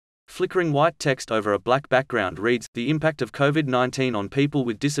flickering white text over a black background reads, "The impact of COVID-19 on people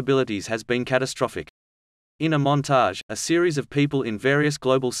with disabilities has been catastrophic." In a montage, a series of people in various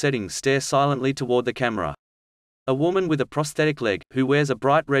global settings stare silently toward the camera. A woman with a prosthetic leg, who wears a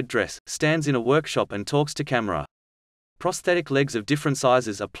bright red dress, stands in a workshop and talks to camera. Prosthetic legs of different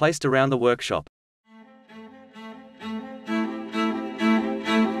sizes are placed around the workshop.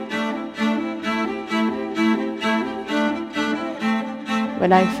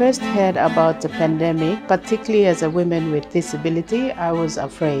 When I first heard about the pandemic, particularly as a woman with disability, I was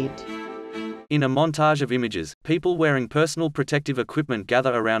afraid. In a montage of images, people wearing personal protective equipment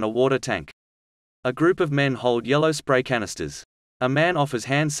gather around a water tank. A group of men hold yellow spray canisters. A man offers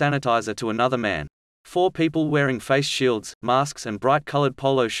hand sanitizer to another man. 4 people wearing face shields, masks and bright-colored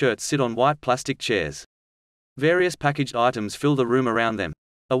polo shirts sit on white plastic chairs. Various packaged items fill the room around them.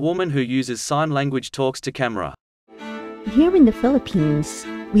 A woman who uses sign language talks to camera. Here in the Philippines,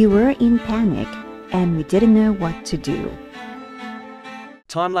 we were in panic and we didn't know what to do.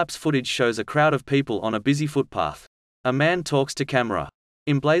 Time-lapse footage shows a crowd of people on a busy footpath. A man talks to camera.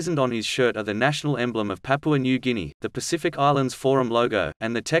 Emblazoned on his shirt are the national emblem of Papua New Guinea, the Pacific Islands Forum logo,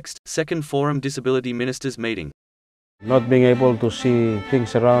 and the text, Second Forum Disability Ministers Meeting. Not being able to see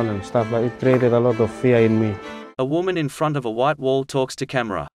things around and stuff like it created a lot of fear in me. A woman in front of a white wall talks to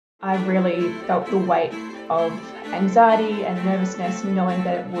camera. I really felt the weight of anxiety and nervousness knowing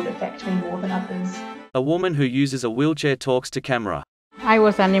that it would affect me more than others. A woman who uses a wheelchair talks to camera. I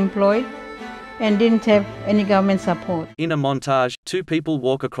was unemployed and didn't have any government support. In a montage, 2 people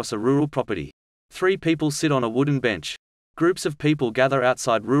walk across a rural property. 3 people sit on a wooden bench. Groups of people gather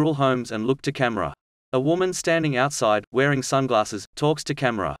outside rural homes and look to camera. A woman standing outside, wearing sunglasses, talks to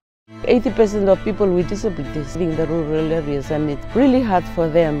camera. 80% of people with disabilities live in the rural areas, and it's really hard for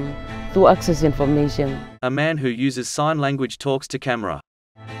them to access information. A man who uses sign language talks to camera.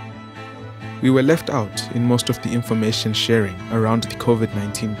 We were left out in most of the information sharing around the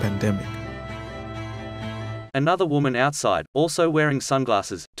COVID-19 pandemic. Another woman outside, also wearing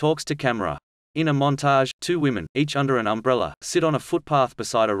sunglasses, talks to camera. In a montage, 2 women, each under an umbrella, sit on a footpath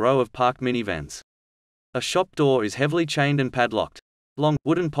beside a row of parked minivans. A shop door is heavily chained and padlocked. Long,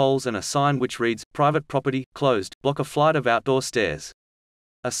 wooden poles and a sign which reads, "Private property, closed," block a flight of outdoor stairs.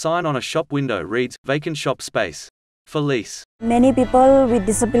 A sign on a shop window reads, "Vacant shop space. For lease." Many people with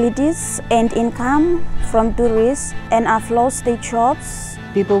disabilities and income from tourists and have lost their jobs.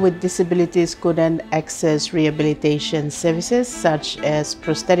 People with disabilities couldn't access rehabilitation services such as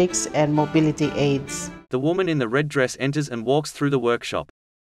prosthetics and mobility aids. The woman in the red dress enters and walks through the workshop.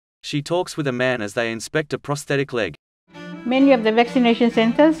 She talks with a man as they inspect a prosthetic leg. Many of the vaccination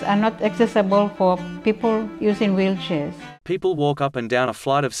centers are not accessible for people using wheelchairs. People walk up and down a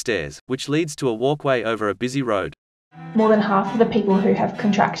flight of stairs, which leads to a walkway over a busy road. More than half of the people who have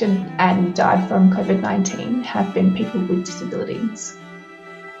contracted and died from COVID-19 have been people with disabilities.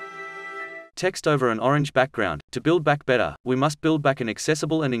 Text over an orange background, "To build back better, we must build back an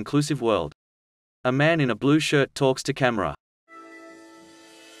accessible and inclusive world." A man in a blue shirt talks to camera.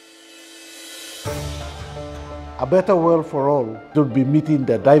 A better world for all should be meeting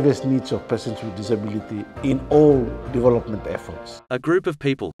the diverse needs of persons with disability in all development efforts. A group of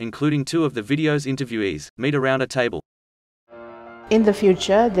people, including 2 of the video's interviewees, meet around a table. In the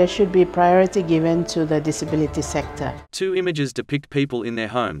future, there should be priority given to the disability sector. 2 images depict people in their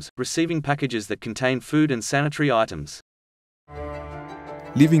homes, receiving packages that contain food and sanitary items.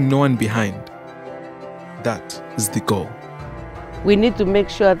 Leaving no one behind. That is the goal. We need to make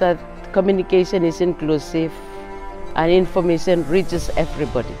sure that communication is inclusive and information reaches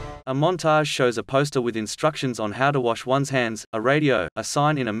everybody. A montage shows a poster with instructions on how to wash one's hands, a radio, a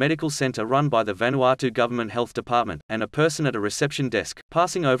sign in a medical center run by the Vanuatu Government Health Department, and a person at a reception desk,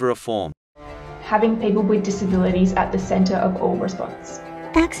 passing over a form. Having people with disabilities at the center of all response.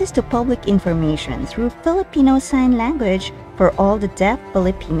 Access to public information through Filipino Sign Language for all the deaf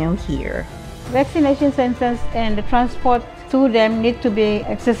Filipino here. Vaccination centers and the transport to them need to be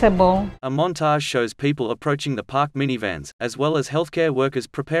accessible. A montage shows people approaching the parked minivans, as well as healthcare workers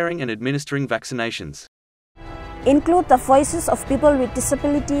preparing and administering vaccinations. Include the voices of people with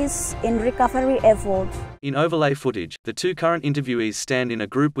disabilities in recovery efforts. In overlay footage, the 2 current interviewees stand in a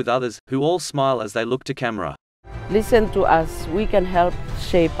group with others, who all smile as they look to camera. Listen to us, we can help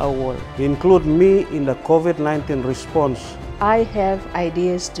shape our world. Include me in the COVID-19 response. I have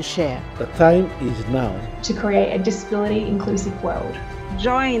ideas to share. The time is now To create a disability-inclusive world.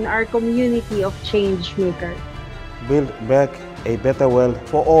 Join our community of change makers. Build back a better world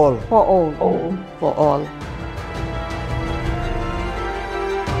for all. For all. All. For all.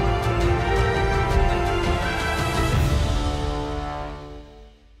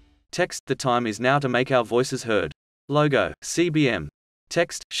 Text, the time is now to make our voices heard. Logo, CBM.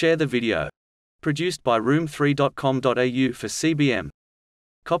 Text, share the video. Produced by room3.com.au for CBM.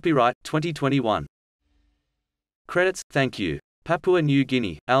 Copyright 2021. Credits, thank you. Papua New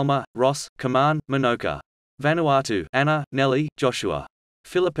Guinea, Alma, Ross, Kaman, Manoka. Vanuatu, Anna, Nelly, Joshua.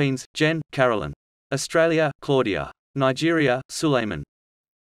 Philippines, Jen, Carolyn. Australia, Claudia. Nigeria, Suleiman.